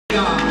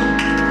God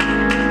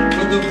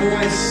with the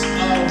voice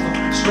of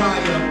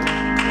triumph.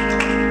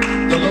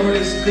 The Lord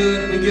is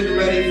good. We're getting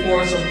ready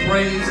for some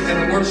praise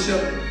and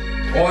worship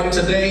on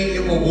today.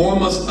 It will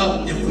warm us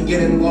up if we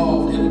get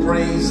involved in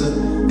praise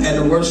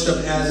and worship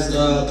as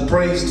the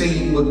praise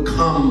team would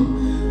come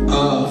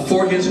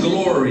for His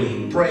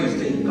glory. Praise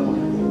team, come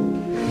on.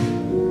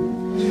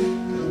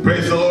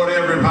 Praise the Lord,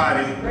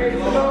 everybody. Praise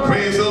the Lord.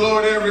 Praise the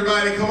Lord,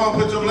 everybody. Come on,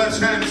 put your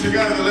blessed hands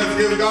together. Let's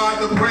give God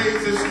the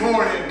praise this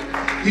morning.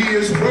 He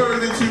is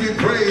worthy to be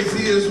praised.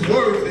 He is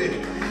worthy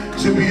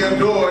to be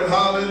adored.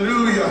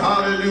 Hallelujah,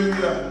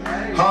 hallelujah,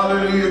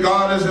 hallelujah.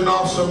 God is an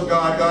awesome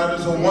God. God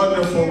is a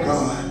wonderful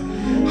God.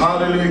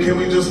 Hallelujah. Can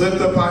we just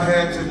lift up our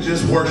hands and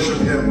just worship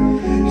Him?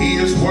 He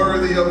is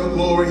worthy of the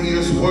glory. He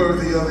is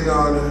worthy of the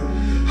honor.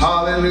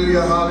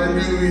 Hallelujah,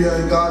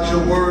 hallelujah. God,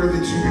 you're worthy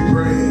to be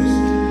praised.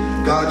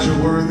 God, you're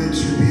worthy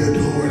to be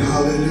adored.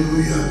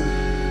 Hallelujah.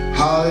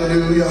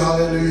 Hallelujah.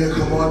 Hallelujah.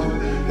 Come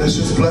on. Let's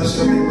just bless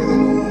the name of the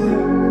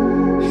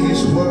Lord.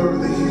 He's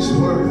worthy. He's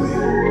worthy.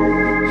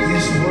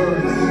 He's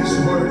worthy. He's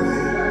worthy.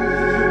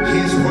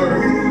 He's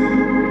worthy.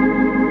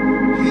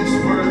 He's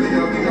worthy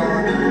of the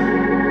honor.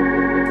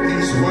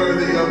 He's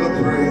worthy of the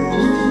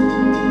praise.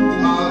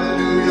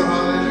 Hallelujah.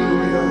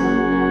 Hallelujah.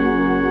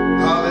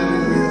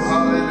 Hallelujah.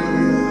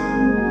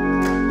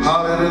 Hallelujah.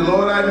 Hallelujah.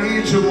 Lord, I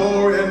need you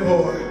more and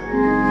more.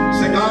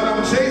 Say, God,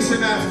 I'm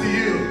chasing after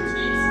you.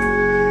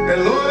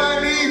 And Lord,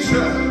 I need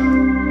you.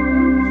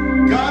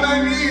 God,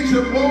 I need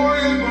you more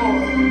and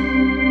more.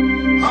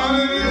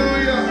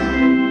 Hallelujah.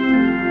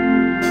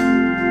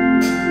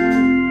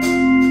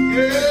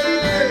 Yeah.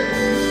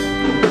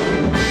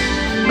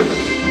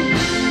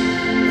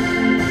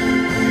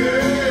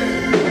 Yeah.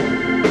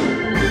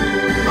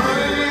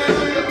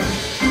 Hallelujah.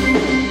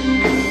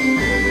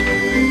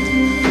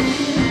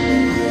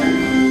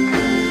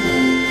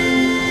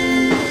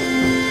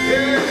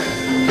 Yeah.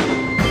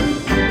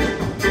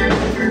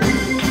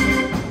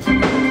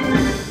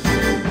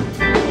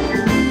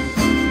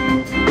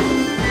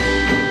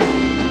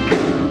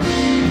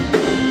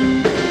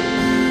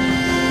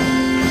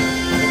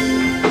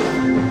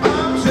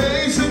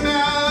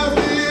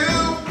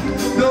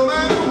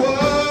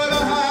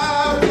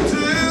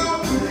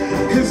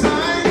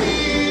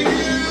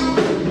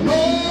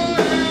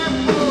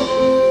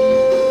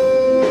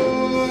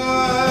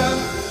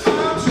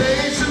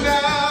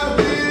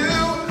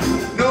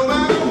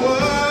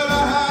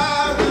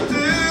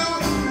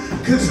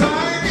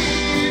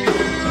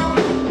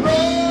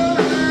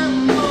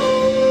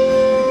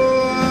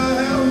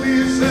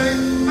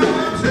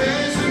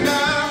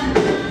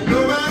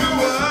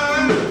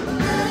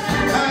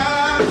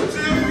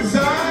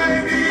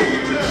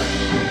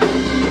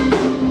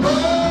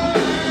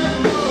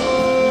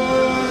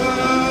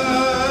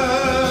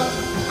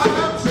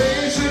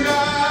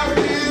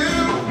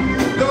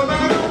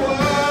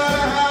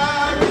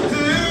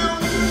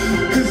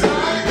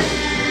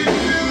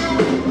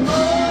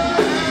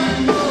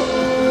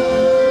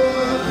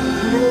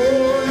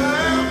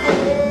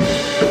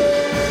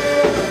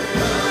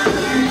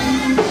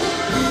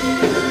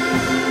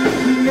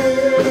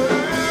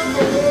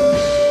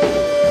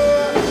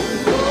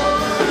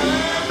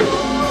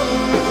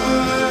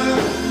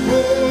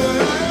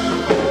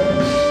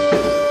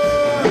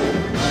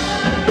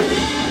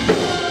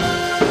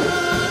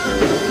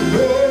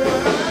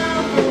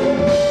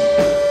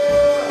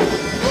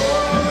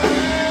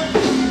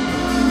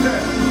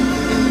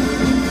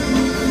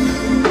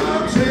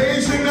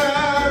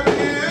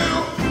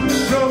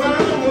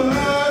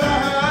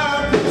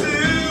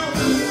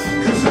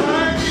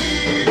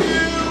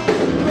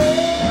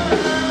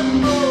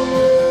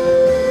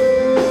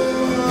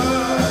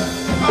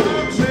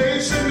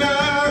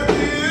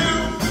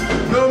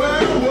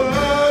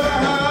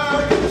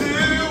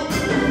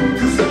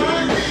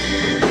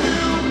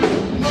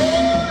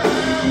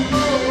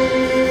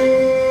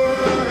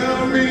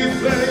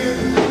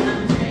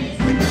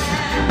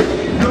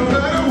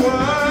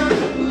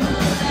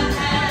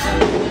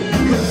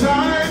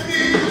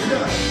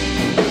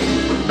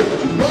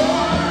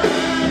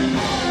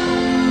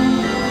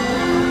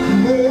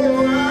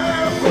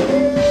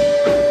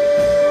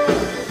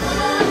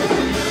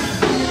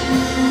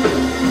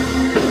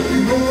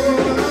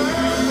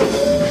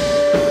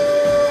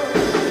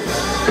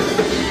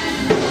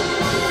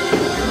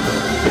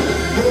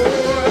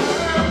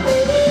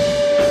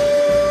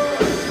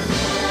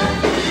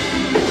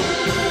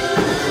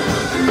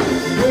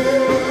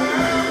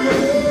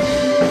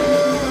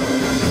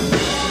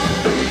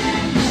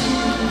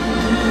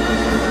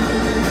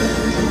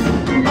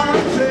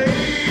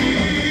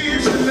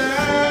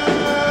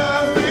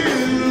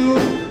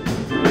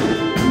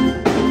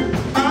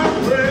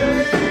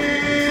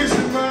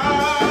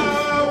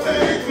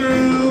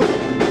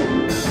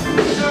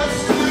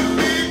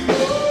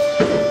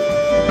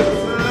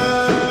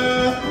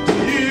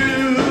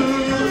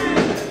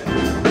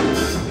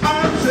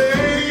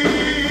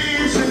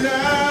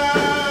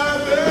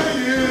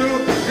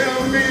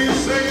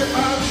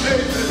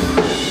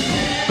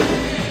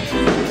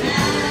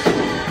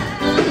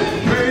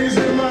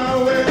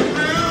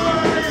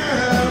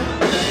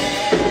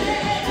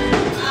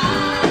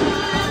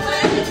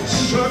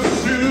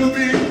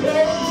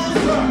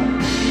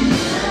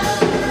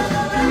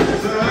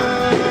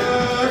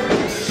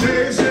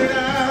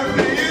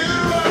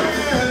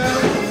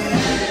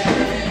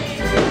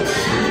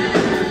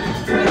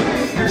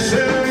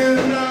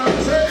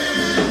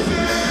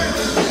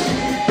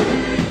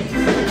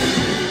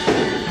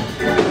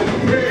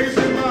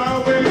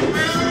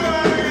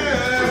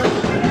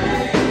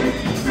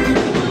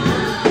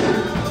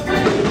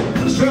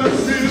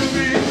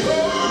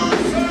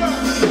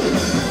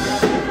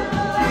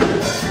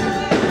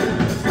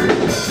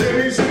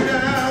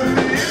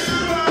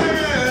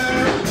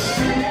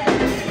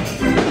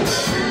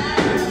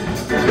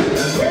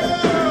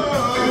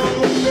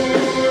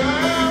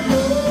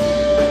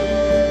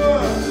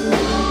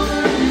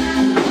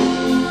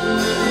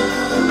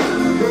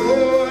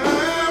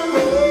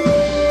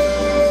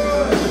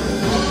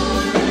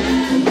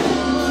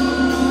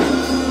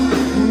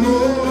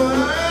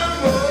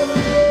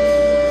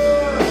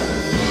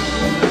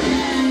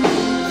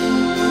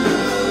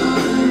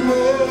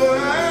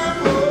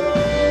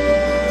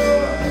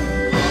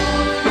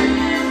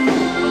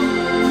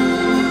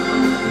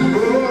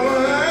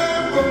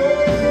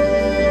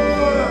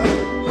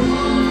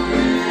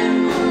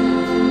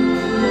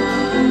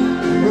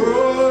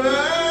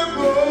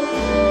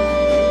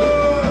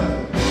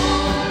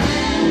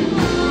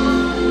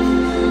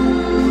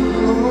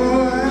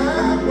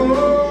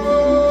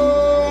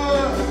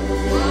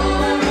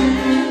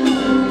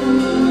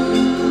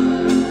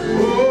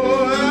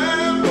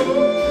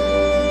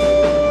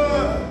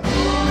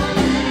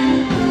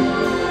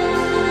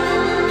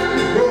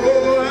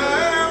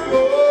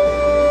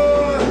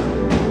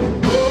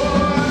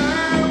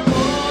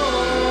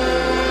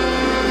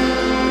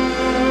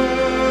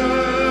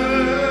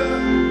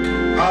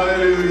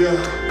 Hallelujah.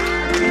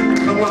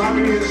 Come on, how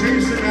many are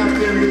chasing out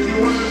there? Because you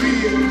want to be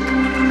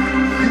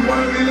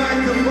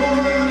like the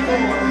more and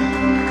more.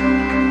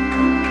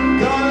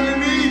 God, I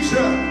need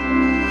you.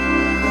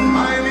 I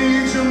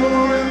need you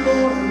more and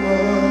more and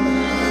more.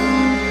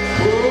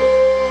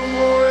 Oh,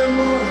 more and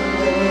more and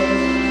more.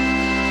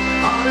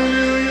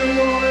 Hallelujah,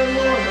 more and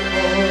more and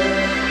more.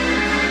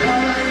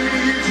 God, I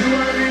need you,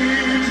 I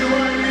need you, I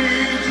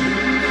need you.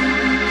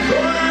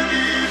 Lord, I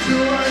need you,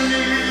 I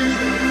need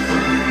you.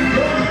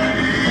 Lord, I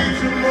need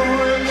you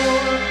more and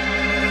more.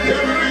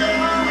 Every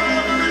hour,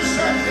 every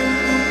second.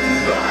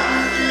 Lord, I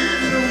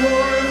need you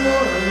more and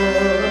more and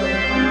more.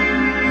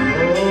 Oh,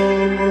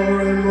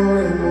 more and more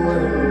and more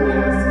and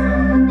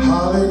more.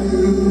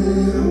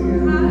 Hallelujah.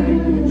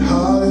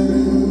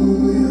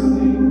 Hallelujah.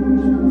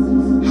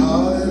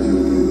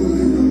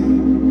 Hallelujah.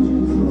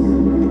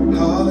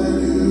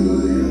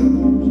 Hallelujah.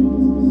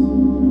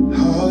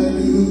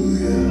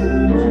 Hallelujah.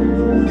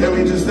 Can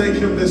we just thank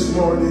him this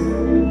morning?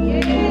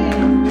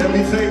 Can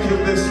we thank him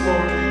this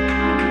morning?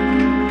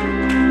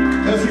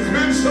 As he's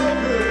been so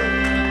good.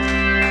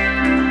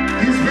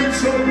 He's been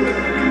so good.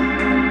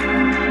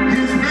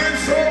 He's been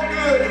so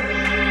good.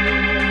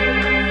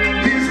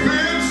 He's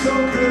been so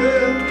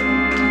good.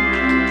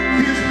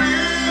 He's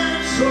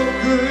been so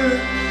good.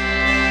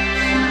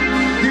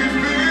 He's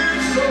been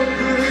so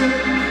good.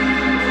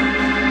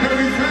 Can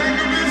we thank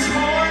him this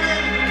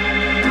morning?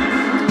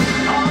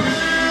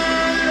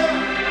 Hallelujah.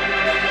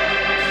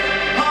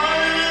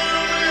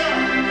 Hallelujah.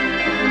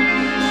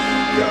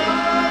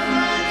 God,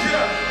 thank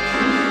you.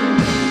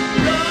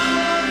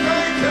 God,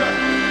 thank you.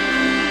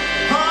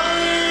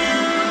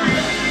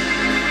 Hallelujah.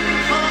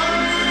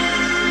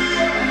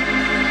 Hallelujah.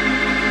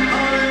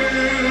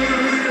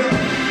 Hallelujah.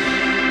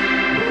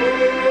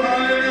 Oh,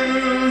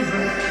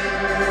 hallelujah.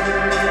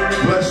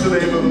 Bless the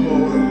name of the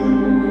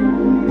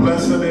Lord.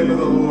 Bless the name of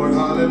the Lord.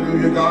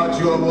 Hallelujah. God,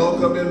 you are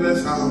welcome in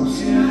this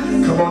house.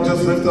 Come on,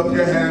 just lift up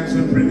your hands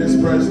and bring his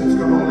presence.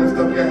 Come on, lift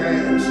up your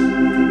hands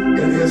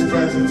in his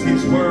presence.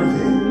 He's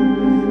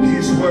worthy.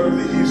 He's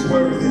worthy. He's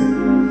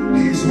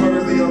worthy. He's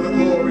worthy of the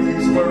glory.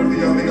 He's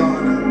worthy of the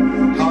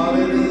honor.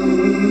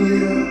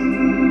 Hallelujah.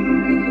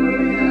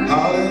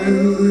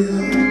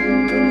 Hallelujah.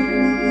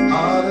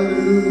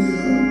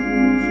 Hallelujah.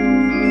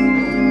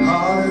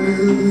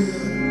 Hallelujah.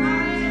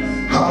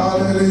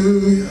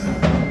 Hallelujah.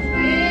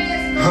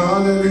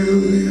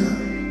 Hallelujah.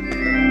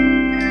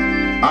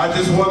 I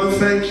just want to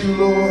thank you,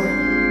 Lord.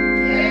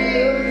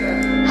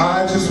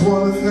 I just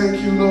want to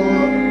thank you,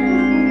 Lord.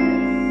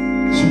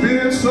 You've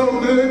been so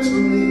good to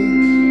me.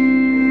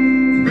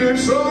 You've been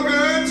so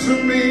good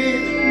to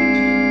me.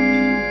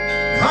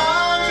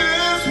 I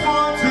just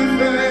want to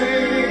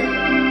thank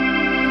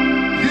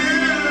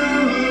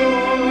you,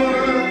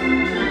 Lord.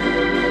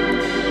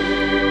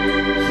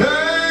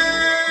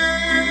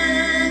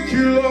 Thank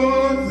you,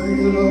 Lord. Thank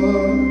you,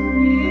 Lord.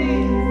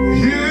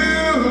 You,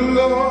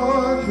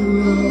 Lord, you,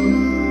 Lord.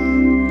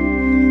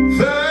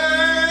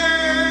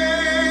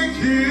 Thank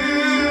you,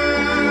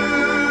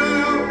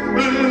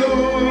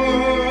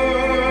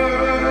 Lord.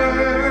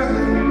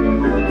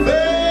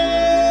 Thank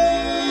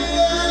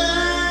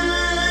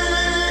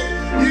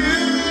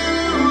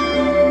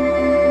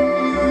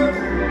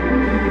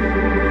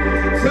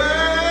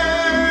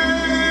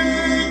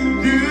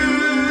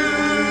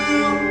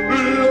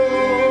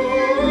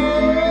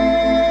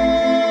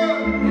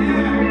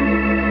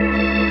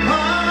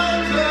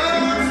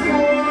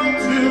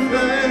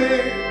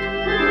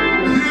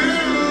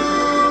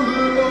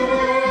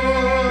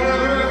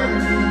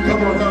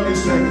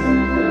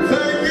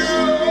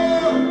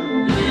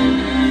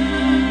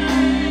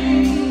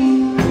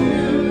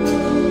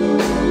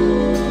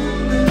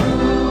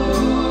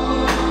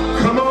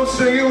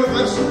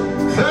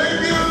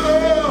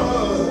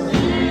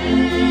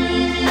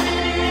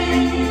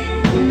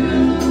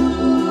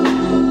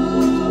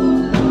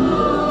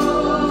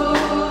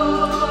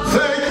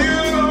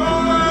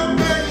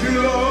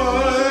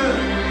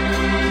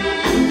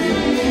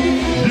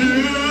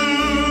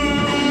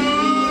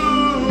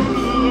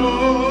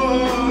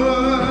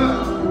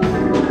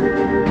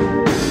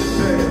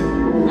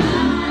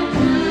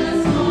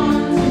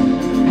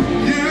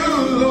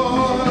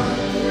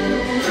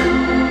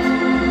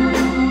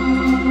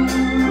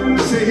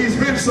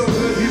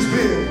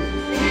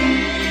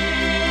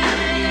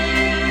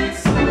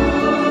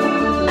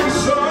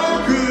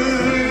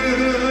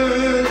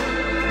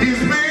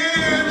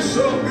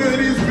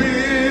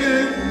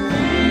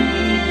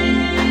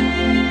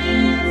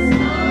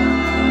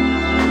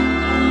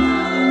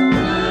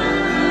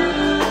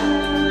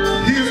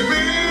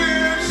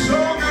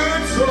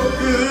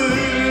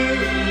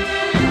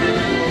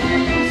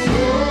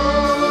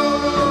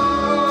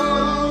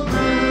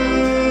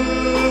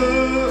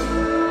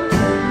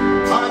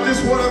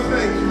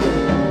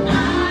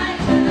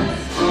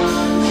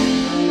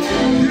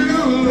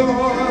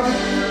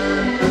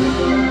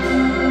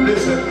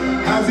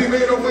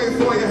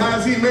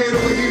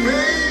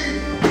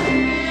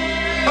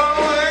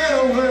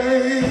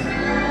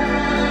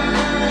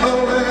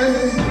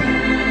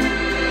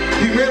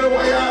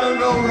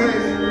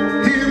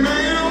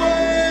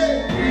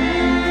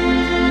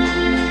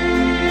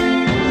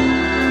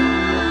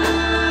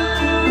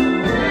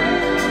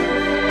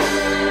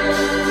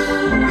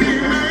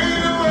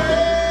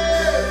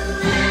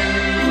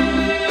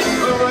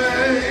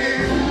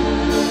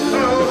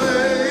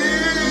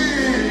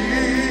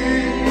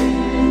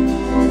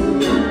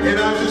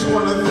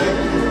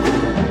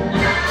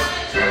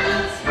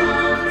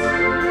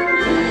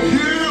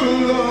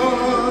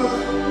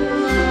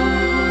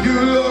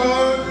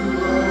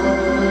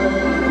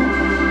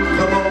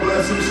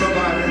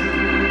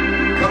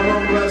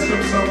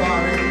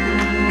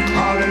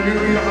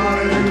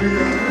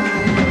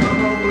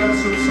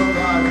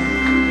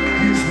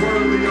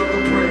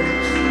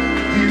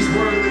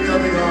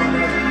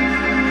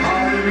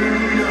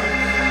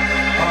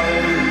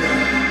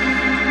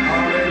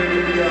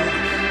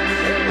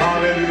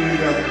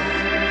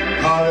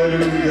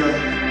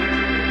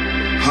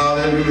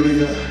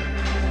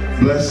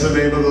Bless the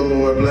name of the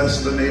Lord.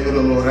 Bless the name of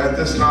the Lord. At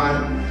this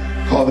time,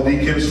 call the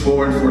deacons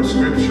forward for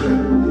scripture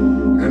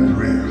and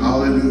prayer.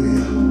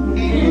 Hallelujah.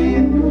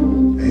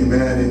 Amen.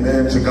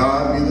 Amen. To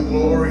God be the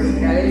glory.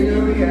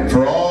 Hallelujah.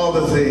 For all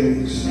the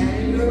things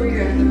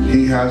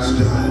He has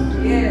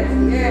done. Yes,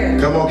 yes.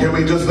 Come on, can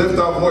we just lift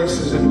our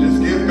voices and just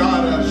give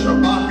God a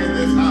Shabbat in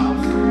this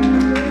house?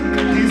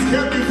 He's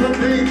kept you from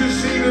danger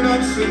seen and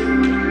unseen.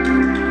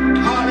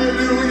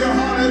 Hallelujah,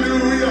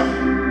 hallelujah.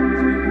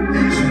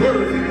 He's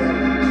worthy of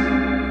it.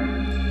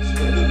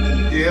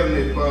 Dear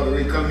Heavenly Father,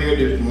 we come here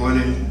this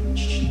morning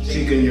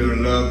seeking your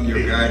love,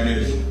 your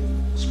guidance,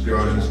 your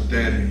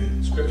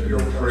understanding, your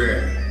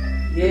prayer.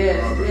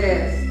 Yes, Father,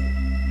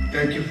 yes.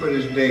 thank you for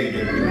this day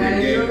that you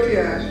gave to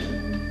us.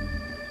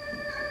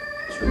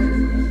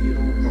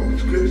 Oh,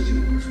 scripture.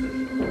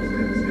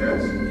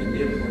 Yes,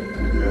 yes.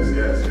 Yes,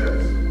 yes,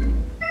 yes.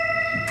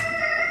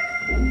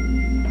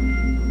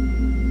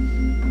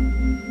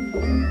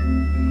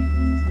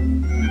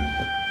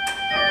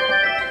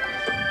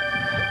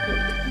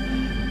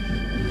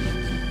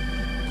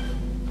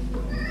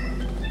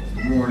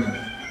 Good morning.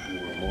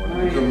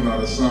 We're coming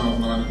out of Psalms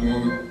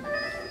 91.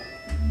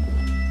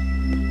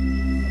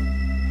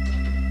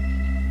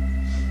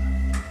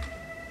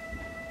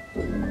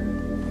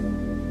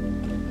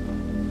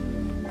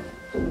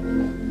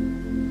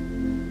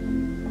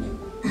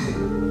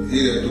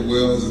 He that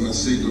dwells in the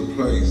secret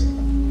place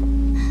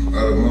of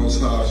the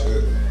Most High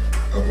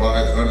shall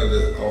abide under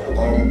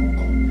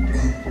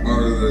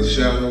the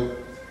shadow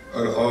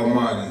of the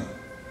Almighty.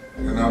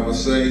 And I will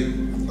say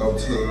unto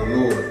the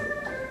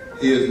Lord,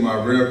 He is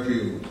my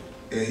refuge,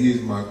 and He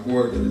is my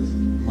fortress,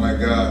 my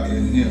God,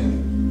 in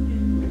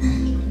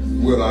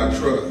Him will I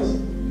trust.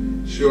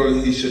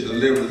 Surely He shall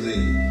deliver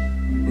thee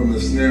from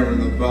the snare of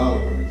the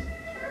fowlers,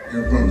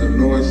 and from the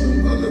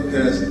noisome of the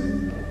pestilence.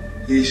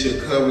 He shall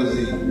cover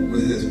thee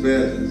with His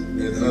feathers,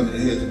 and under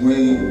His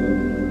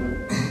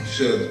wing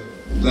shalt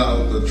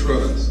thou the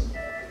trust.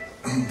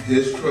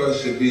 His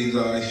trust shall be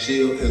thy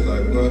shield and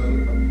thy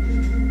buckler.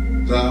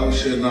 Thou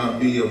shalt not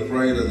be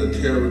afraid of the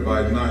terror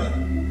by night,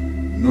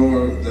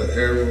 nor the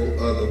arrow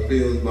of the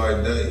fields by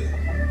day,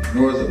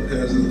 nor the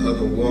pestilence of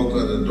the walk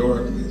of the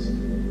darkness,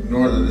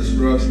 nor the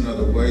destruction of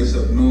the waste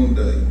of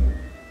noonday.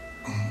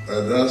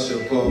 Thou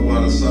shalt fall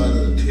by the side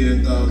of the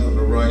 10,000 of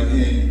the right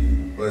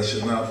hand, but it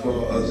shall not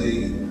fall of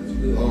thee.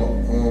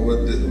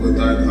 With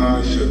thine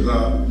eyes shalt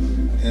thou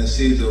and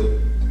see the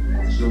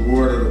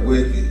reward of the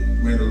wicked.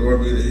 May the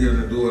Lord be the hearer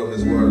and the doer of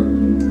His word.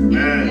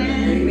 Amen.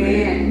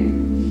 Amen.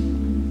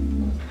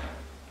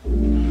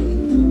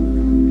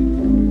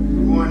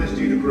 Good morning,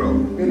 Cedar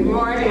Grove. Good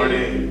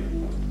morning.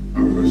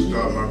 I'm going to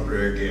start my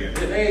prayer again.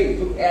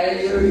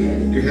 Hallelujah.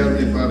 Dear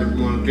Heavenly Father,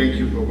 we want to thank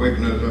you for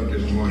waking us up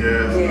this morning.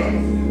 Yes. Yes.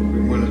 We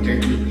want to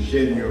thank you for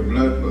shedding your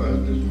blood for us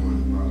this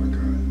morning, Father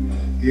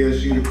God. Here at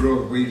Cedar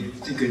Grove, we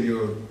seeking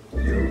your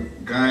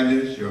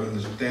guidance, your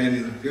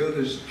understanding. Fill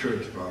this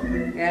church, Father.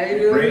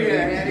 Hallelujah. Bring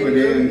people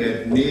Hallelujah. in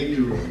that need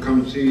to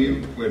come see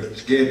you, but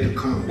scared to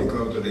come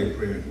because of their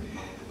prayer.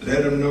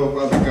 Let them know,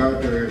 Father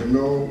God, It's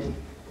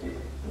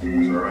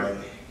all right.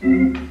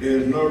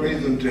 there's no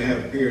reason to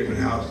have fear in the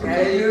house of God.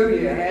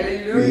 Hallelujah. We're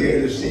Hallelujah.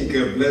 here to seek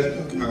our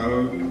blessing, our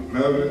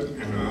love,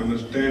 and our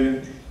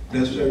understanding.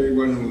 Bless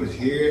everyone who is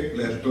here.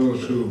 Bless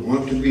those who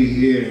want to be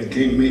here and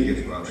can't make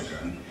it, Father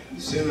God.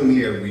 Send them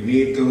here. We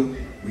need them.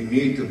 We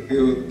need to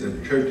fill the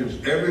churches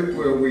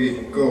everywhere we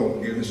go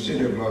in the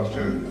city of Los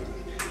Angeles.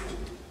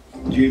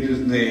 In Jesus'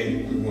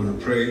 name, we want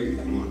to pray.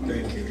 We want to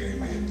thank you.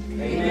 Amen.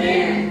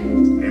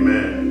 Amen.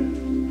 Amen.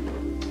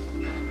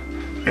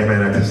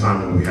 Amen. At this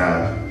time, we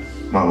have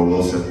Mama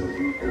Wilson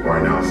for our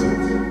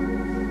announcements.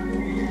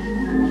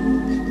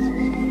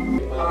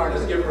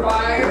 Let's get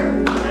fire.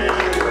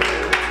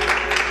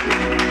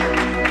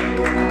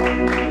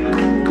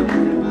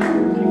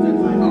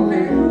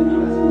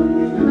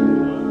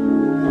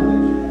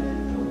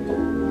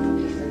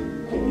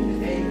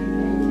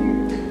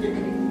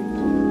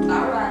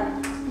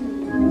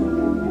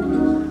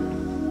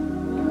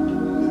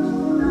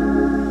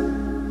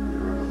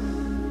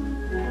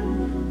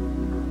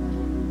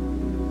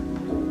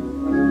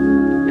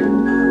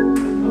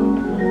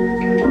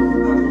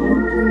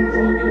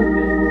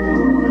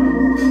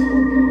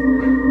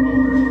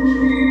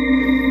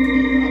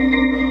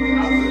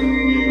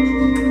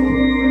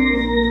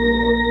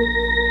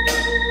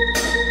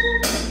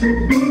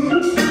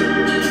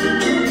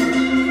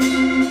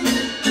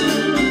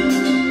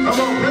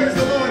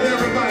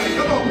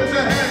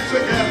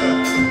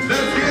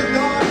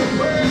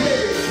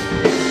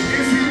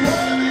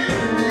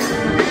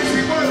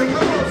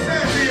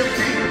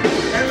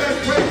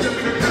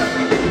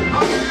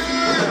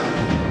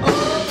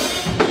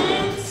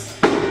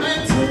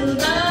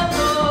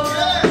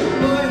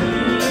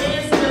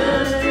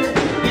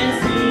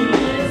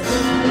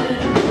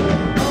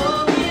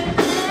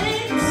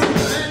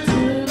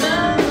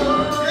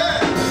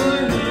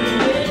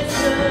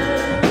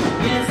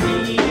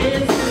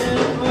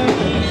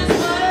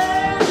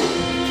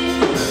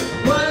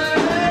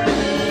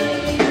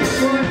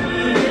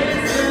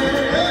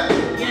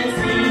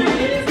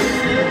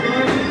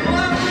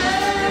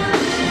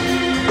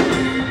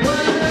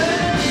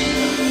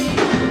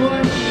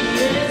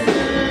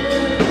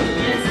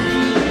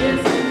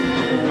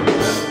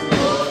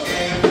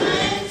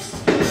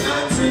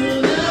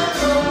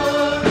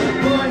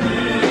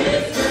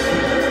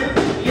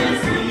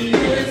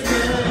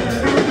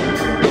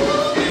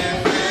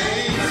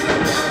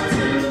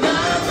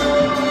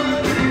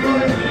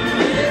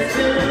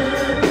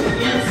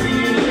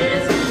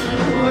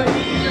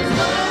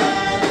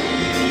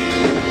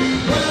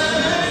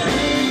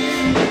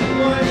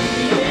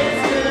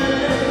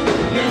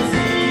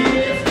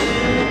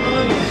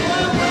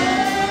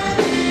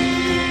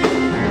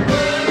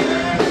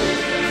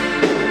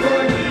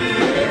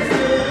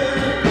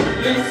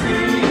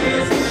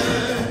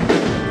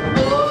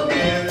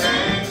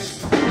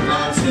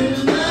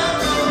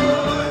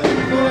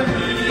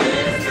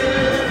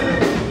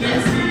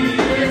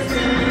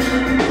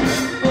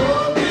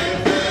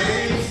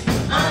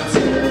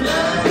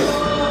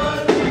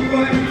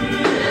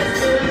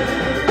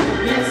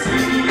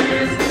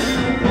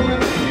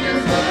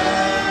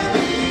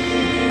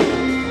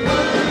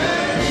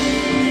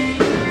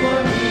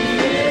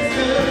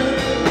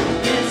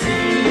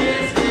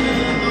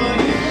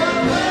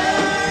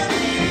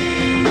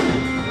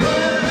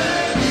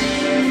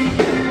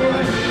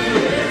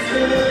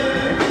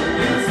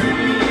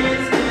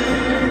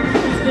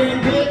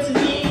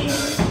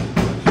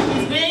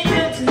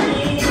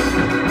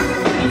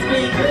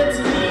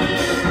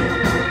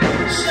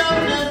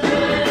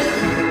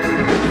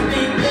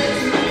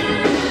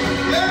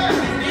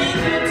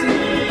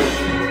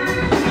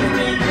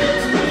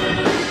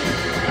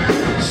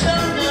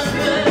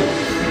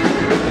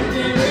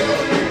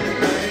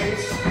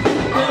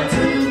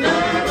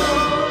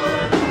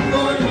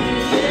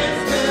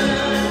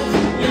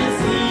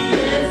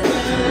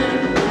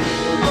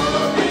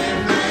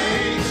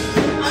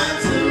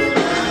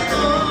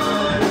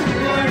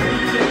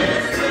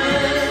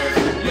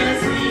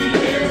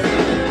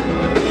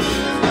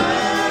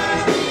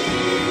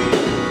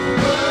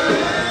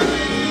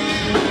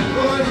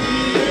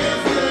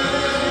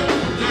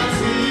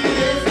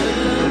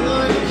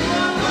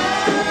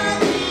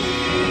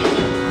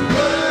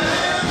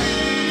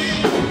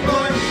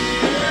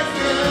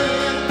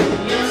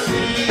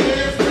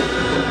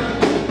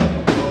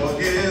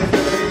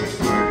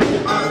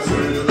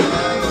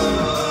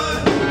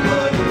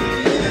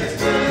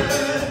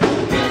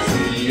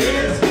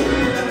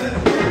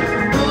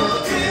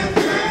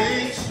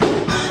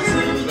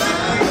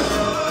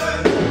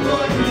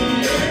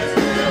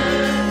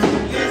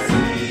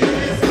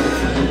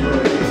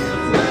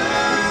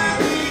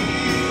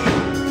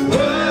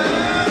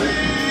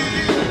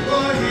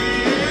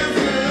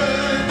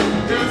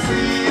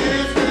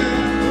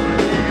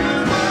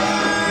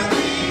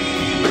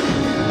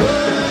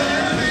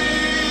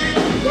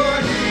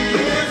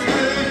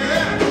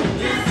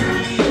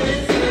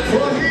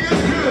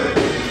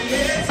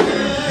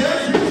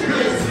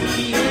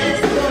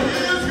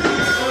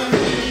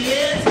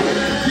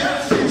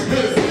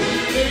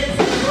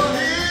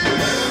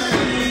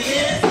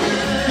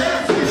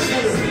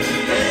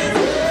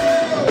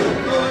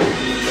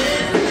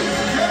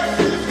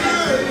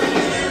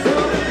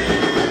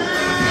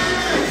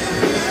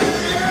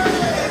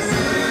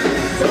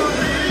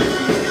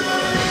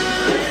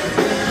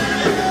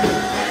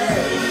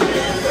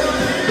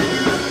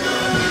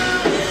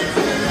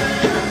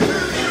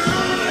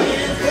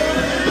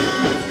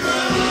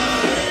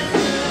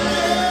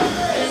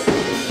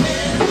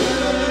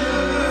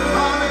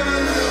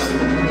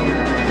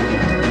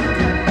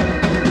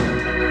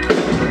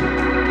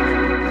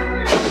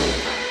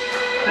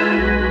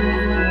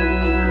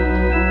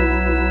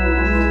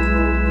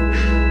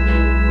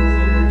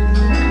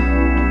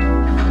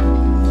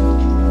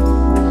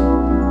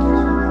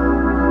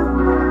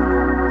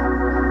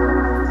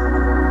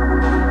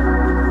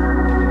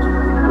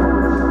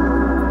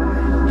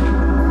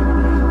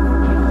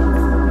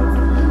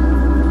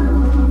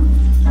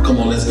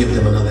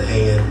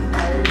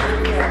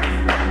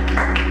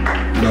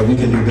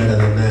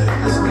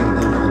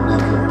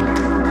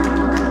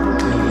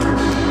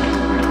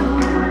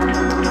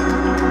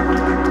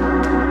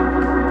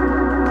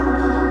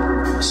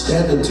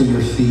 Standing to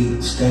your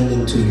feet,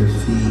 standing to your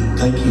feet.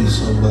 Thank you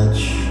so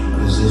much,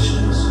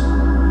 musicians.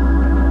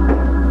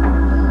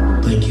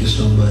 Thank you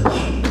so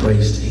much,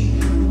 praise team.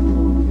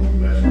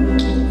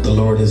 The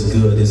Lord is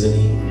good, isn't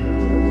he?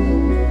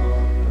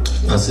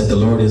 I said the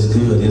Lord is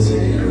good, isn't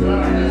he?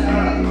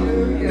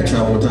 I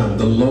try one more time.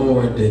 The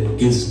Lord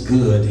is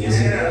good,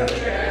 isn't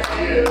he?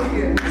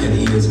 And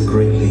he is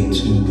greatly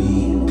to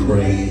be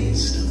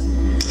praised.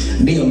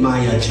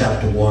 Nehemiah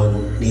chapter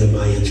 1.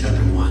 Nehemiah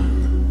chapter 1.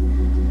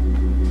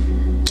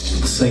 For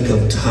the sake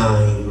of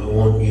time, I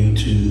want you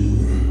to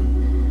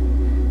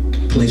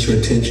place your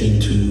attention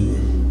to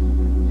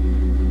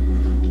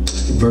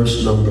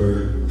verse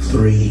number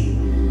 3.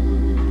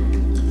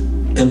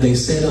 And they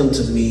said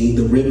unto me,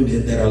 the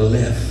remnant that are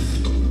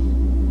left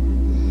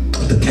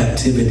of the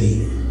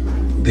captivity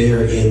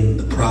there in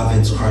the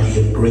province are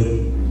in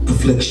great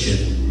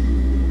affliction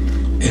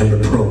and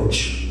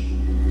reproach.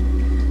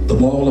 The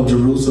wall of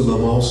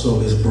Jerusalem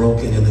also is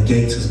broken, and the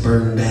gates is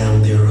burned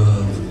down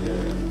thereof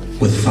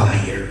with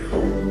fire.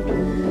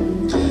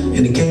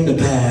 And it came to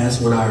pass,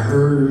 when I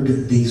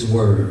heard these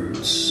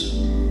words,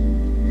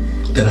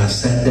 that I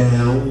sat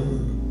down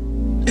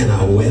and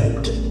I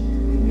wept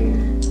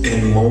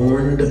and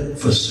mourned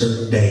for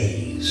certain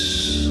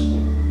days.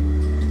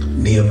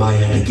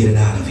 Nehemiah had to get it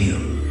out of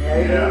him.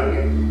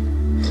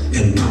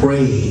 And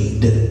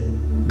prayed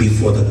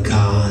before the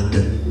God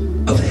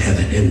of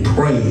heaven. And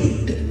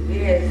prayed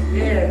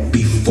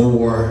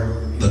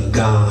before the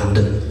God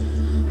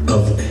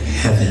of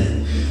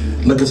heaven.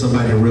 Look at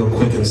somebody real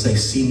quick and say,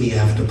 see me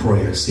after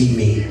prayer. See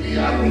me.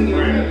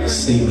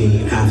 See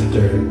me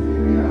after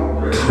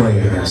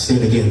prayer. Say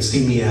it again.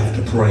 See me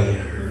after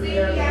prayer.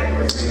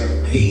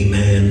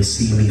 Amen.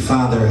 See me.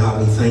 Father, how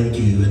we thank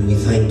you, and we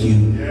thank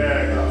you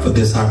for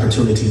this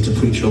opportunity to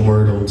preach your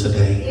word on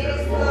today.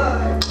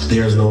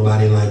 There's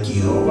nobody like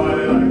you.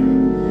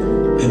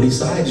 And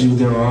besides you,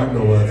 there are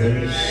no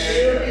others.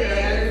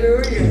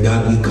 And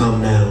God, we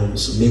come now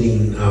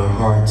submitting our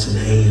hearts and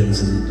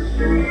hands and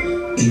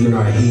even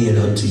our head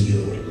unto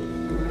you.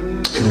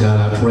 And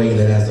God, I pray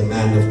that as the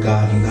man of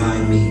God, you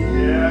hide me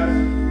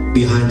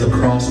behind the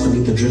cross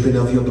beneath the dripping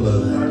of your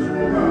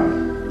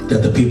blood,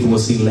 that the people will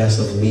see less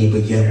of me,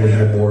 but yet will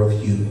hear more of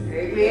you.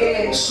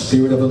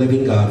 Spirit of the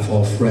living God,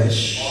 fall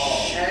fresh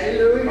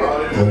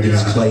on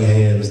these clay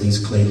hands, these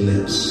clay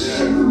lips.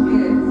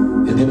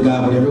 And then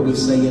God, whatever we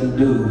say and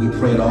do, we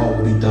pray it all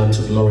will be done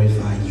to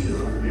glorify you.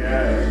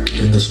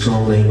 In the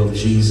strong name of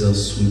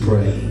Jesus, we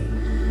pray.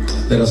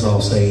 Let us all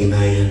say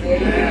amen.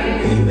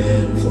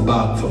 Amen. For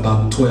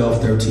about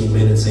 12, 13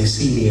 minutes, say,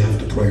 see me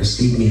after prayer.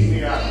 See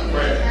me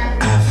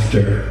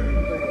after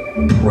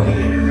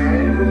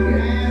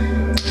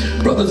prayer.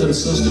 Brothers and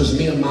sisters,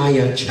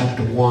 Nehemiah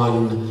chapter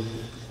 1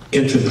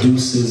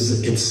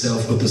 introduces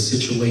itself with a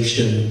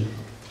situation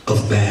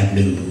of bad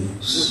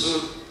news.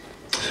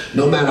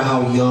 No matter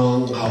how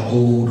young, how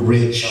old,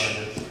 rich,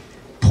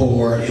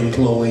 poor,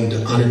 employed,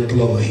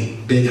 unemployed,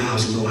 big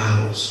house, little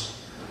house,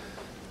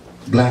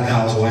 black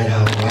house, white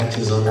house,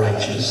 righteous,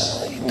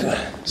 unrighteous,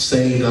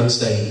 saved,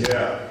 unsaved,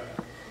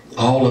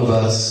 all of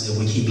us, if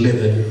we keep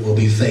living, will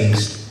be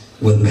faced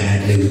with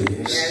bad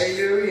news.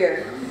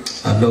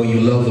 I know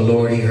you love the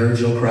Lord. He heard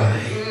your cry.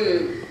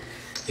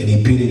 And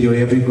he pitied your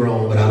every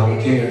groan, but I don't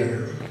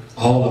care.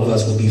 All of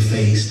us will be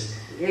faced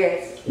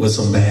with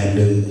some bad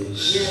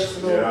news.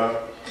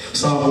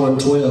 Psalm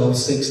 112,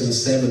 6 and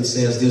 7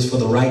 says this, for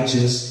the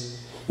righteous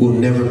will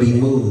never be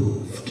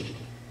moved.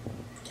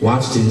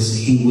 Watch this.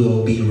 He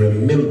will be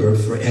remembered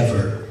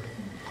forever.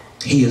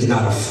 He is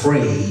not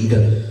afraid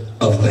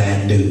of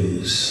bad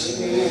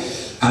news.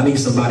 I need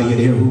somebody in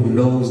here who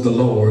knows the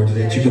Lord,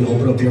 that you can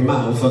open up your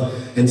mouth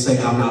and say,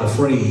 I'm not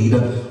afraid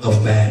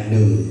of bad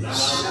news.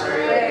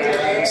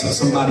 So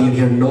somebody in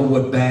here know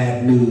what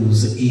bad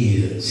news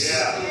is.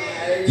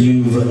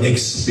 You've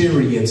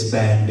experienced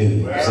bad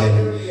news,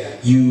 and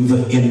you've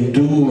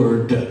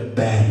endured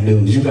bad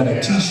news. You got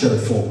a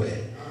t-shirt for it.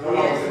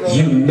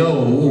 You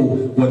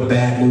know what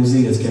bad news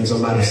is. Can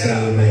somebody say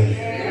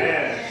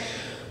amen?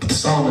 But the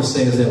psalmist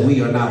says that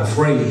we are not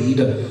afraid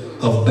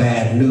of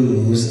bad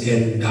news,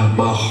 and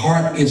my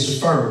heart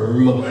is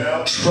firm,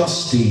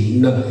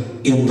 trusting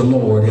in the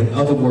Lord. In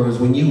other words,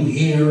 when you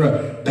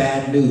hear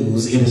bad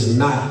news, it is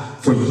not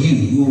for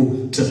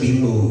you to be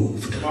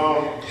moved.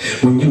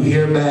 When you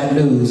hear bad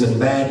news, and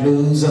bad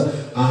news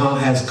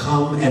has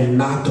come and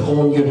knocked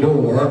on your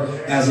door,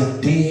 as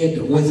it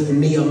did with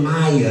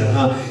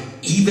Nehemiah,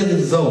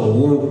 even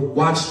though,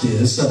 watch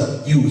this,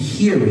 you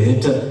hear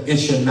it, it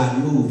should not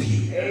move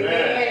you.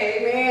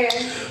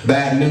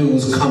 Bad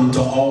news come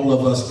to all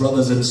of us,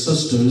 brothers and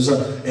sisters,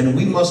 and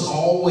we must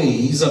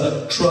always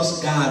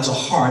trust God's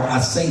heart.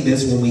 I say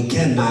this when we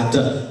cannot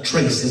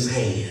trace his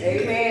hand.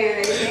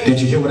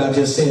 Did you hear what I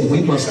just said?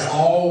 We must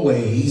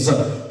always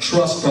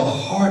trust the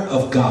heart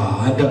of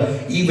God,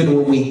 even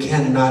when we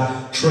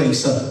cannot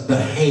trace the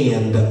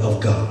hand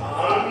of God.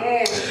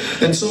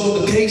 And so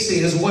the case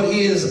is, what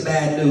is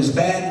bad news?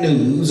 Bad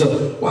news,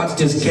 watch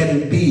this,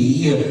 can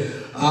be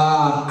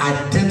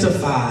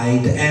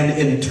identified and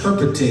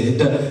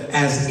interpreted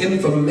as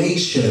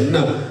information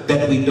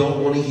that we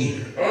don't want to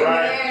hear.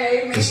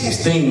 It's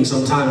these things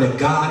sometimes that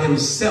God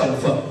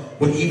himself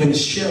would even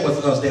share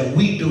with us that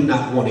we do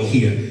not want to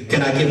hear.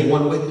 Can I give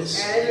one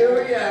witness?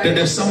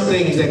 There's some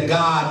things that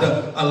God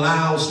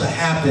allows to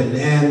happen,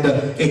 and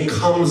it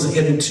comes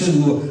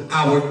into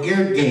our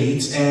ear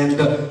gates, and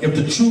if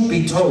the truth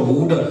be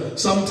told,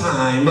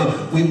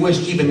 sometime we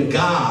wish even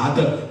God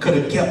could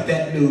have kept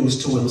that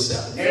news to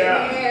himself.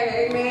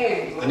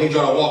 Amen. I need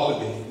y'all to walk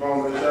with me.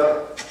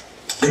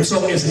 And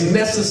so it's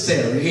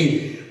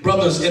necessary,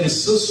 brothers and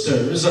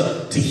sisters,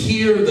 to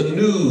hear the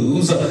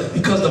news,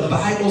 because the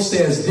Bible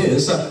says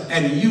this,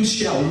 and you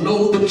shall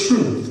know the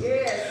truth,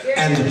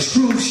 and the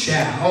truth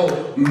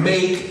shall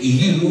make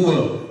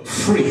you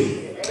free.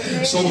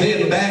 So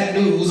then bad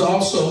news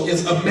also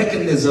is a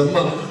mechanism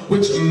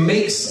which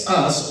makes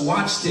us,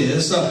 watch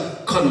this,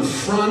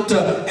 confront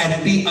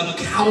and be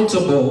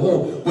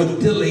accountable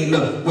with dealing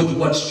with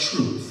what's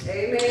truth.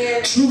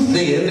 Amen. Truth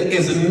then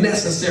is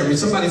necessary.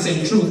 Somebody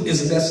say truth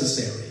is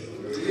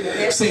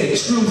necessary. Say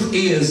truth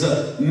is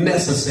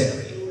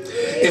necessary.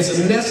 It's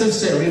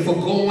necessary for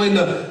going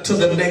to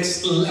the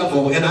next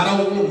level. And I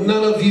don't want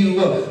none of you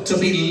to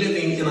be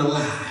living in a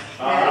lie.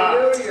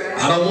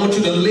 I don't want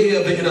you to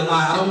live in a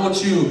lie. I don't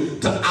want you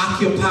to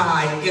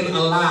occupy in a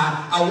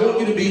lie. I want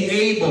you to be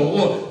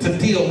able to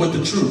deal with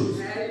the truth.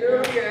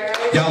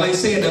 Y'all ain't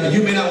saying that.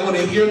 You may not want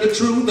to hear the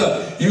truth.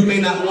 You may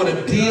not want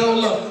to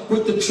deal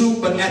with the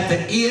truth. But at the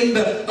end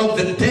of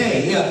the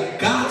day,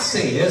 God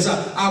says,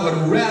 I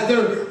would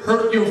rather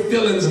hurt your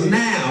feelings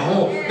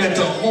now than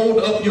to hold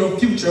up your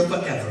future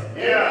forever.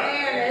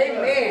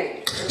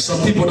 Amen.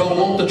 Some people don't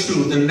want the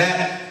truth, and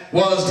that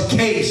was the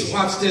case.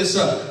 Watch this.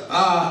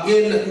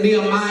 In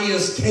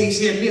Nehemiah's case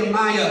here,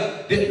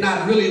 Nehemiah did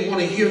not really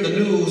want to hear the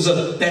news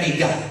that he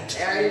got.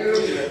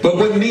 But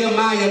when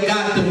Nehemiah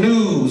got the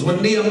news,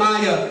 when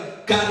Nehemiah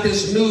got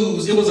this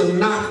news, it was a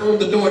knock on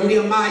the door.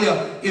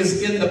 Nehemiah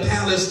is in the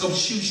palace of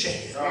Shushan.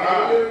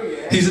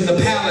 He's in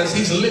the palace.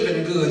 He's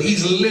living good.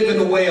 He's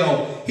living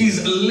well.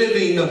 He's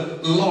living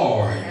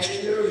large.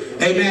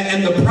 Amen.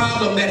 And the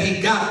problem that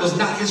he got was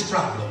not his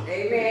problem.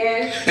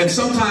 Amen. And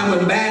sometimes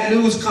when bad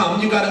news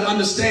comes, you got to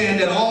understand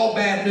that all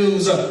bad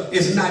news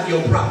is not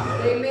your problem.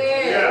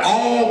 Amen.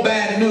 All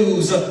bad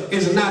news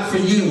is not for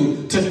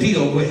you to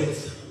deal with.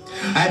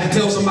 I had to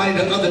tell somebody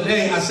the other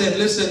day, I said,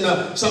 listen,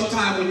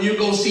 sometime when you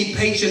go see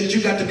patients,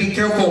 you got to be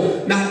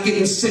careful not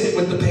getting sick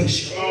with the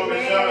patient.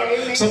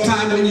 Amen.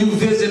 Sometime when you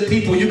visit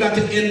people, you got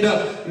to end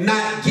up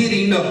not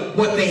getting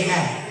what they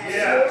have.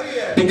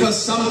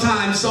 Because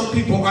sometimes some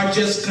people are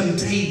just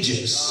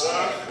contagious.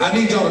 I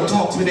need y'all to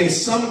talk to me today.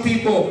 Some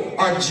people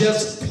are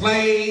just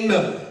plain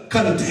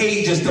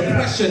contagious.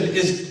 Depression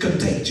is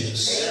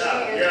contagious.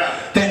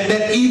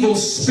 That evil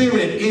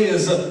spirit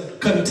is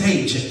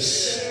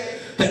contagious.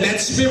 That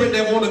spirit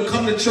that want to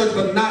come to church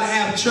but not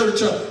have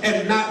church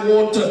and not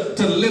want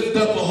to lift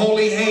up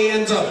holy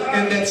hands,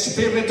 and that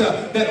spirit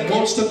that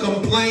wants to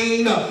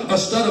complain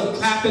instead of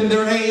clapping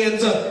their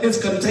hands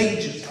is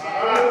contagious.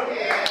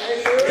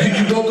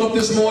 You woke up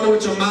this morning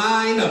with your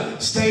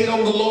mind stayed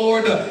on the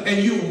Lord,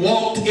 and you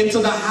walked into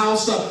the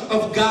house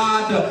of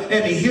God,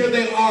 and here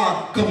they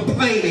are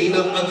complaining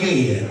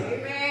again.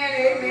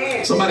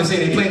 Amen. Somebody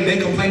say they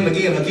complain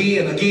again.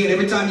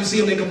 Every time you see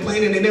them, they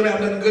complaining. They never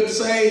have nothing good to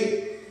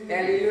say.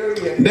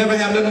 Hallelujah. Never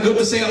have nothing good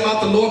to say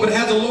about the Lord. But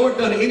has the Lord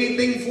done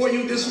anything for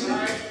you this week?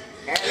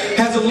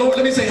 Has the Lord,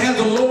 let me say, has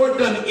the Lord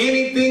done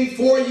anything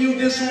for you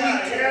this week?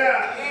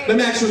 Let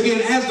me ask you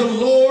again, has the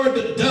Lord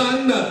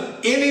done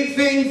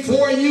anything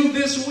for you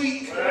this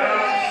week?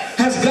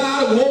 Has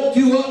God woke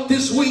you up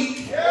this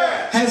week?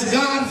 Has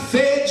God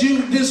fed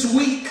you this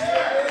week?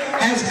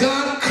 Has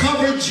God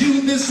covered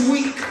you this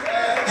week?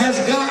 Has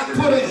God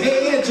put a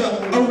hedge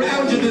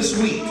around you this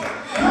week?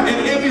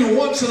 And every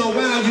once in a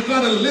while, you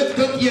got to lift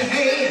up your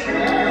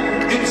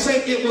hand and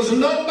say, it was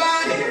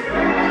nobody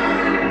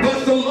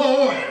but the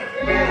Lord.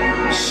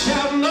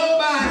 Shout,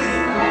 nobody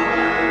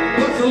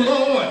but the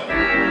Lord.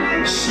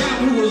 Shout,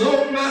 who was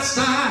on my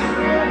side.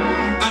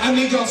 I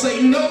need y'all to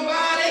say,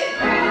 nobody.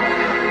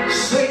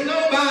 Say,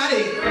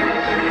 nobody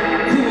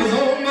who was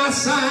on my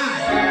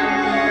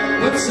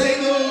side. But say,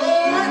 the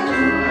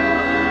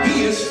Lord,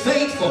 he is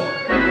faithful.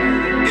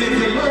 And if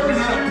you learn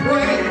how to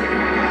pray,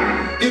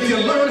 if you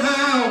learn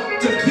how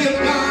to give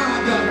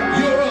God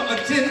your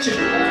attention,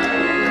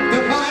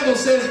 the Bible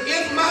says,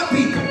 if my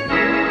people,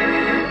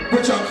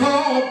 which are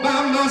called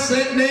by my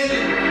said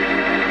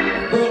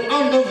name, will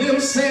humble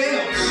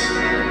themselves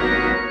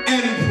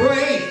and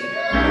pray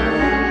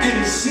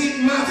and seek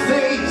my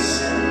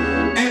face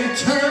and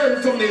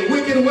turn from their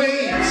wicked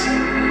ways,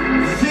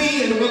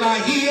 then will I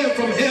hear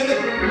from heaven.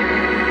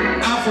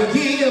 I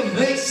forgive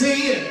their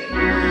sin,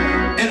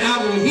 and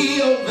I will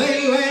heal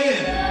their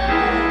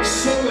land.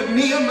 So what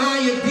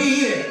Nehemiah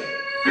did,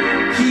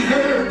 he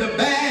heard the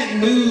bad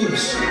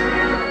news,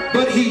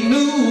 but he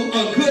knew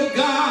a good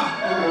God.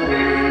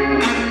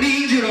 I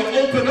need you to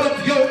open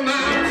up your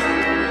mouth,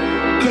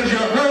 because you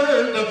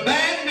heard the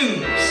bad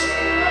news,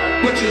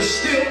 but but you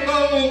still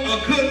know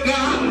a good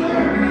God.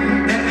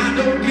 And I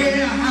don't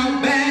care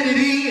how bad it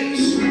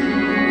is,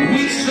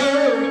 we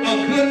serve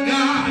a good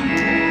God.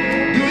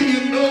 Do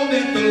you know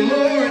that the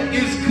Lord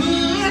is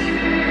good?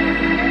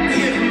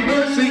 His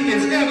mercy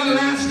is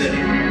everlasting.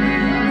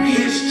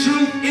 His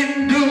truth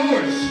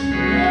endures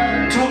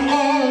to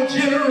all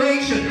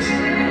generations.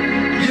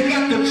 You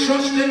got to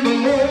trust in the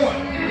Lord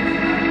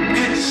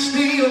and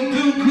still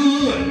do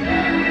good.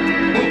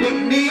 But what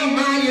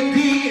Nehemiah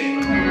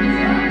did,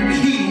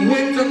 he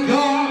went to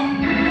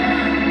God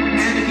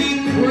and he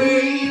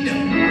prayed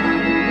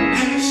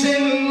and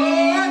said,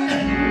 Lord,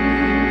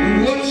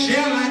 what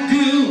shall I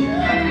do?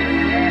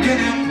 Can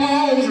I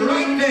pause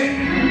right there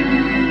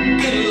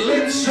and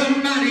let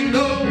somebody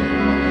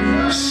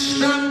know?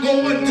 Stop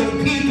going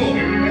to people,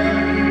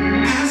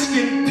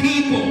 asking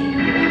people,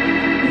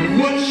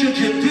 what should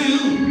you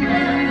do?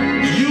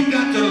 You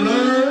got to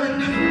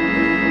learn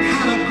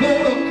how to go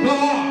to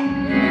God,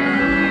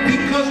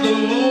 because the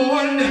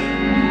Lord,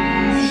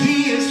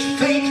 He is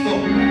faithful.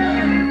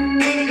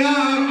 Ain't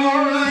God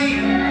all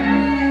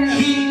right?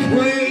 He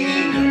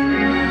prayed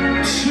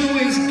to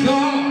his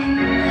God.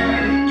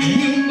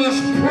 You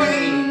must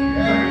pray,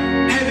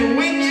 and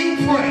when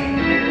you pray,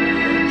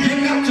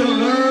 you got to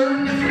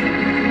learn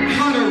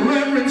how to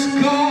reverence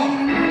God.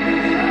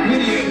 When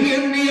you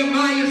hear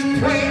Nehemiah's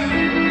prayer,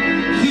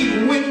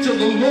 he went to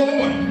the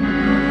Lord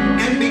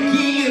and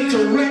began to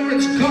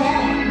reverence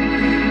God.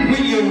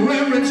 When you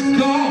reverence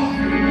God,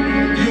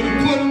 you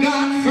put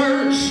God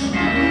first.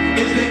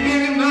 Is there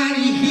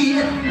anybody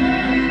here?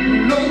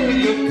 No, when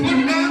you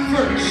put God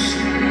first,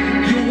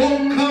 you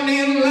won't come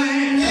in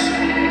last.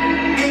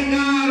 Ain't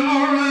God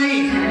all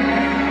right?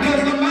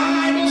 Because the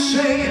Bible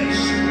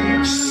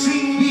says,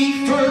 seek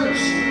ye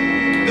first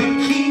the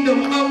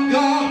kingdom of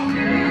God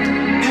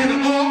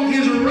and all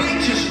his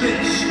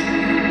righteousness,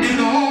 and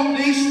all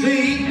these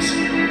things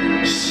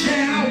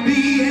shall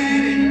be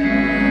added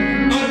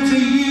unto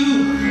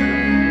you.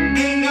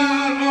 Ain't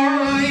God all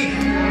right?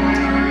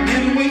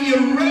 And when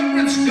you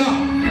reverence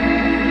God,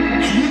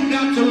 you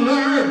got to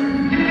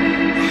learn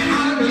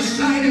how to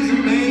recite his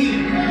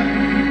name.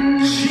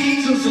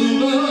 Jesus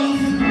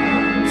loved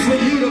for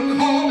you to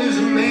call his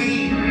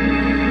name.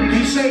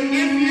 He said,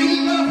 if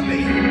you love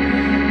me,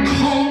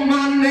 call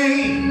my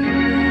name.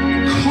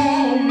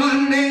 Call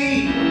my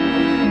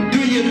name. Do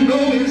you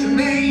know his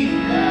name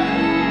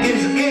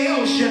is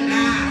El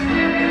Shaddai,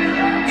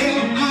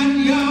 El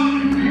Elyon,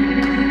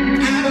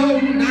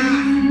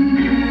 Adonai.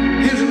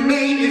 His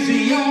name is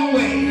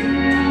Yahweh.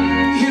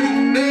 His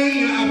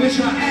name, I wish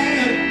I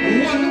had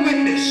one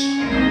witness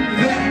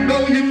that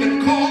know you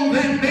can call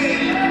that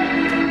name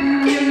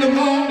in the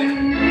morning.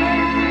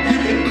 You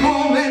can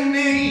call that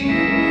name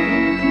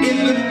in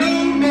the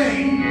noonday.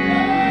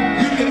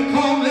 You can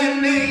call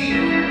that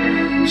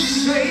name.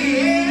 Say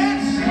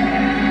yes.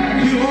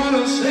 You ought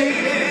to say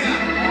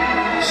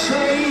yeah.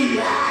 Say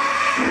yeah.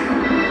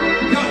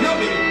 No, help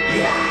me.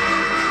 Yeah.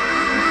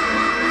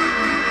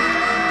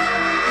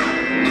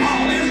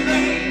 Call his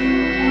name.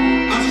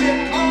 I said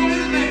call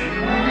his name.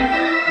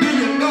 Do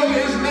you know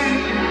his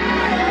name?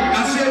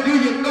 I said, do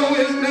you know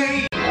his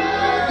name?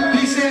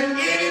 He said,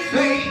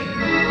 anything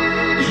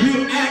you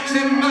ask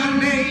in my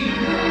name,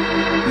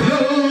 the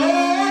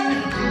Lord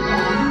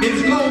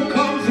is going to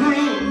come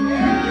through.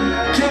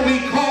 Can we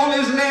call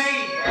his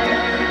name?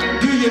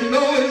 Do you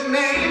know his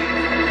name?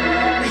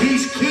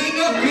 He's King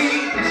of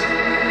Kings.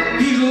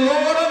 He's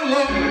Lord of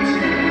Lords.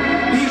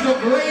 He's the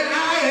great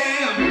I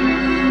am.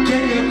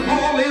 Can you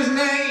call his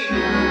name?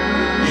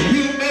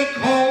 You may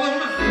call him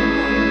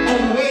a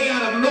way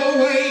out of no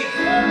way.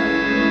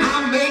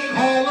 I may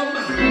call him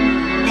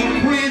a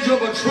bridge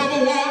over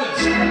troubled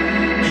waters.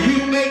 You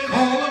may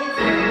call him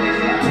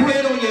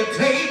bread on your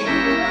table.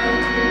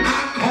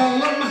 I call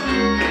him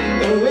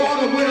the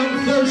water when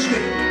I'm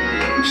thirsty.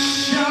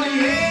 Shout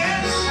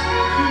yes.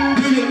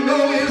 Do you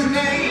know his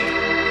name?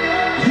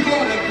 You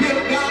ought to give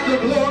God the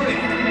glory.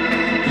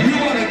 You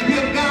ought to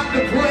give God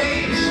the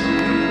praise.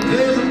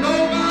 There's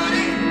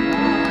nobody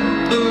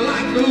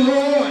like the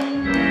Lord.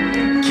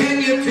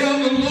 Can you tell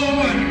the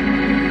Lord?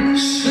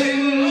 Say,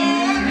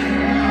 Lord,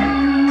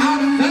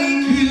 I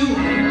thank you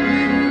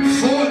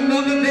for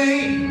another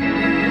day.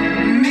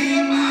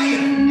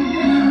 Nehemiah,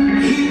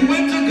 he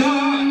went to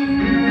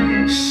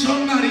God.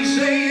 Somebody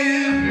say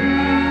yeah.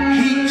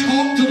 He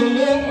talked to the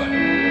Lord.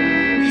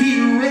 He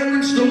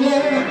reverenced the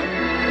Lord.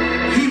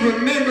 He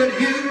remembered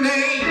his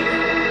name.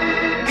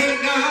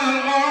 Ain't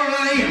God all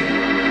right?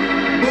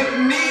 But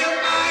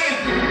Nehemiah,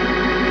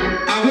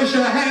 I wish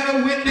I had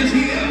a witness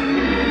here.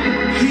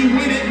 He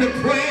went into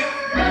prayer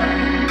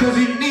because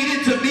he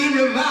needed to be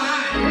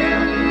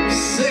revived.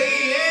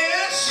 Say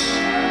yes.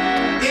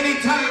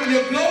 Anytime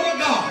you go to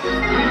God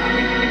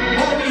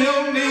on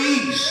your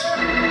knees,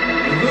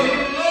 the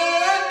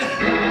Lord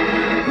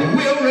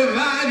will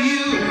revive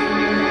you.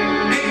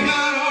 Ain't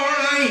God all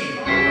right?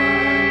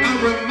 I'm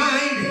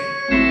reminded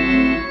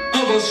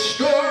of a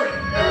story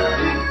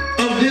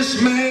of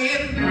this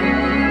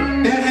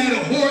man that had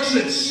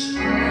horses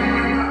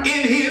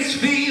in his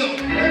field.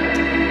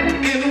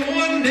 And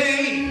one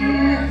day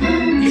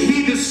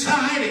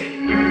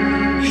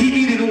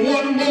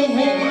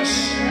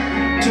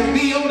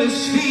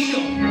this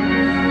field,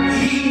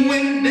 he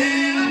went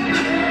down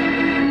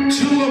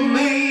to a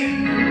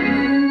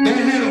man that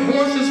had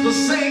horses for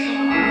sale.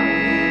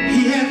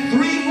 He had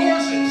 3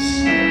 horses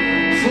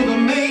for the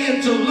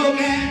man to look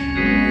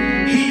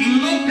at. He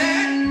looked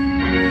at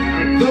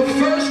the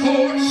first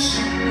horse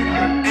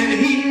and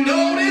he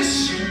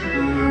noticed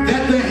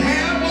that the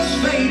hair was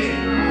faded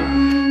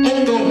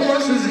on the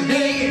horse's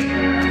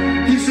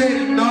head. He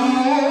said, no,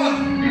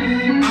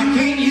 I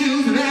can't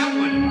use that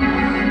one,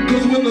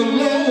 because when the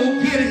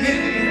load get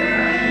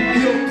heavy,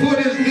 he'll put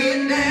his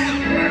head down.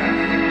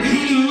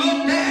 He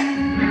looked at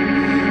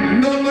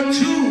number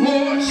 2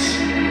 horse.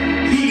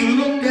 He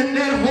looked at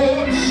that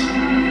horse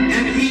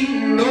and he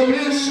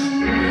noticed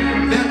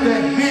that the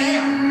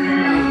hair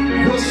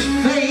was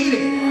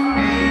faded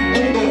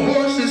on the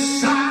horse's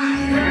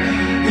side.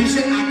 He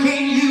said, I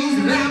can't use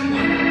that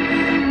one.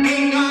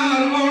 Ain't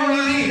God all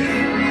right?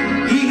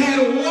 He had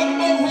one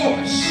more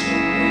horse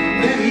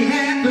that he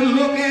had to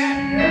look at.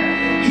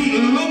 He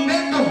looked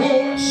at the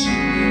horse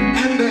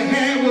and the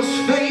hair was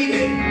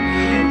faded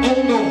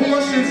on the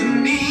horse's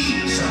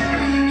knees.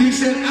 He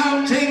said,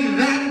 I'll take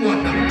that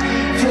one,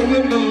 for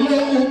when the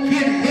load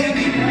get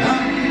heavy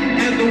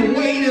and the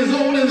weight is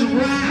on his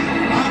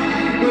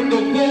brow, when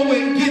the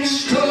going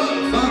gets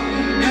tough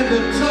and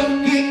the tough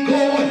get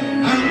going,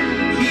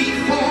 he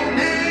fall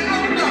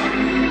down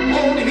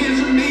on his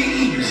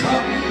knees.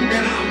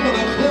 And I want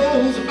to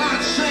close by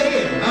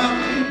saying,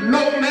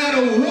 no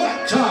matter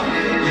what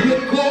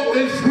you're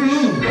going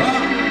through,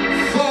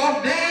 fall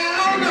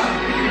down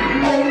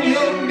on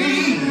your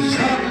knees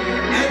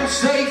and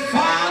say,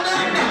 Father,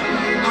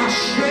 I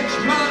stretch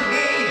my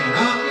hand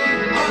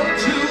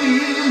unto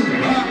you.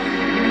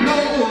 No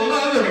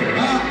other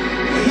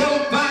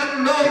help I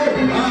know.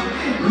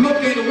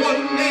 Look at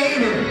one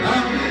neighbor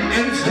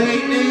and say,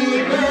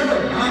 neighbor,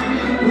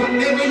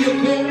 whatever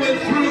you're going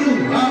through,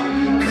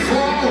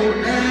 fall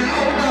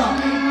down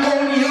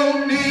on your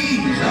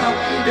knees.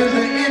 Is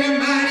there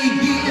anybody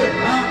here?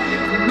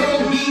 Know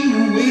he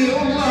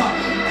will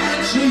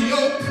answer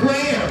your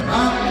prayer.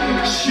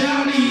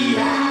 Shout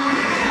yeah.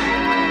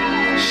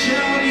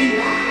 Shout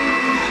yeah.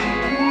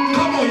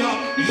 Come on, y'all.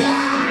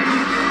 Yeah.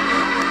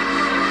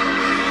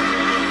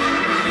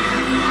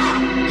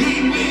 He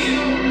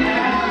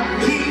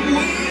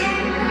will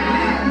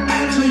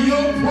answer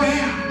your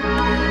prayer.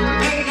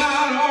 Ain't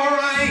God all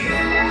right?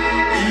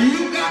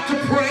 You got to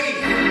pray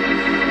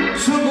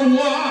to the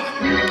one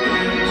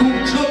who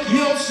took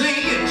your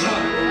sins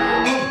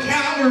of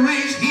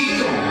Calvary's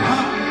hill.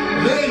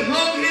 They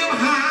hung him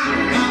high,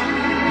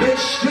 they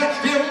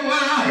stretched him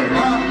wide,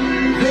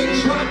 they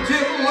dropped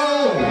him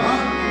low.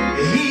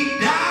 He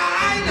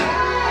died.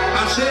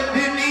 I said,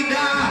 didn't he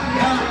die?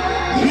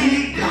 He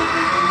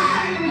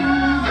died.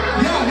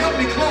 Y'all help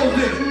me close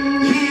this.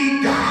 He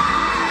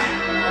died.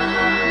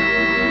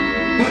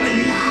 But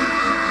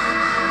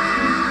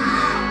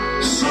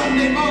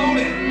Sunday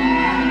morning,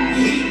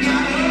 he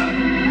got up.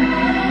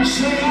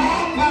 Say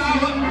all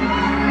power.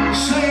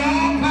 Say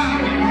all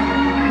power.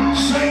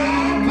 Say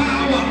all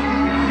power.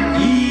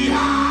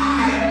 Yeah.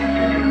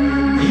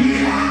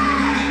 Yeah.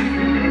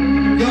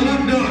 Y'all,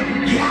 I'm done.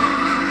 Yeah.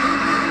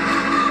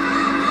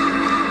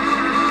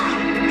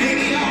 Ain't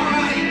he all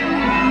right?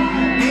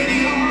 Ain't he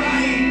all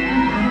right?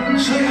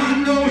 Say, I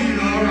know he's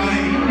all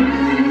right.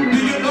 Do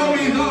you know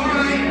he's all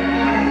right?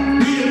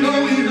 Do you know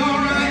he's all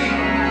right?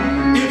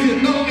 If you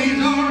know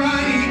he's all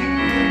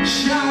right,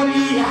 shout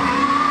yeah.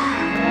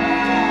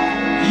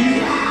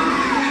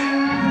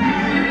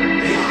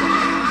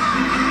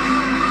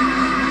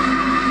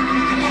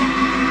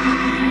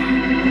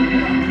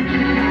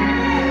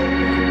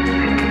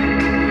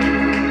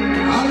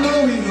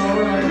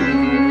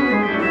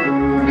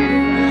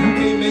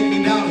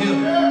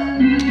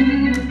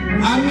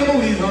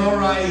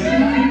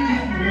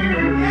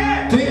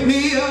 Pick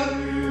me up,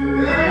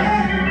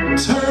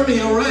 turn me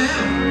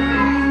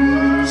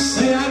around,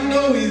 say I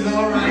know he's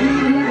all right.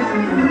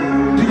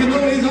 Do you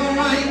know he's all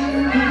right?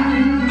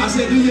 I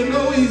said, do you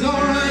know he's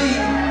all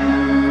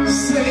right?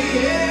 Say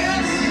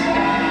yes,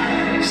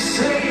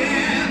 say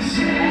yes,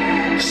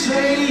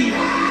 say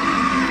yeah.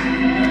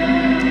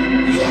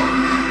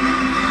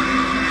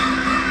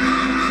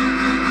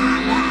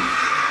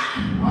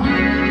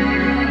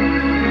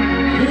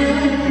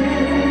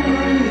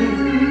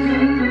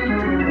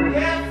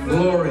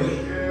 Glory.